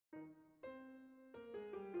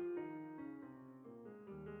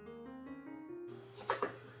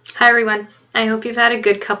Hi everyone. I hope you've had a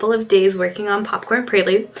good couple of days working on Popcorn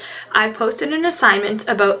Prelude. I posted an assignment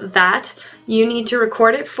about that. You need to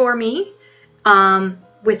record it for me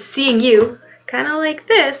with seeing you, kind of like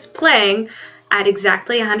this, playing at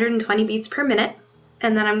exactly 120 beats per minute.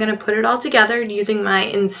 And then I'm going to put it all together using my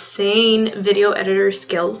insane video editor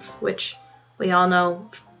skills, which we all know,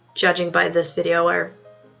 judging by this video, are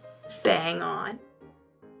bang on.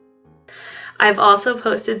 I've also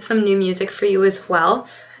posted some new music for you as well.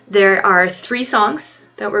 There are 3 songs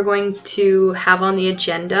that we're going to have on the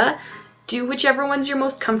agenda. Do whichever ones you're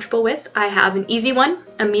most comfortable with. I have an easy one,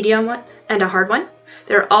 a medium one, and a hard one.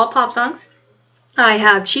 They're all pop songs. I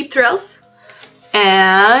have Cheap Thrills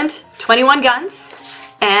and 21 Guns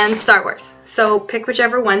and Star Wars. So pick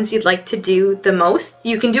whichever ones you'd like to do the most.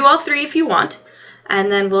 You can do all 3 if you want,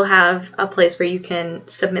 and then we'll have a place where you can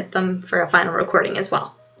submit them for a final recording as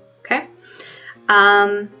well. Okay?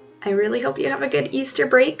 I really hope you have a good Easter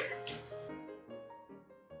break.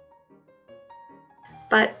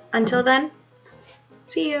 But until then,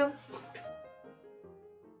 see you.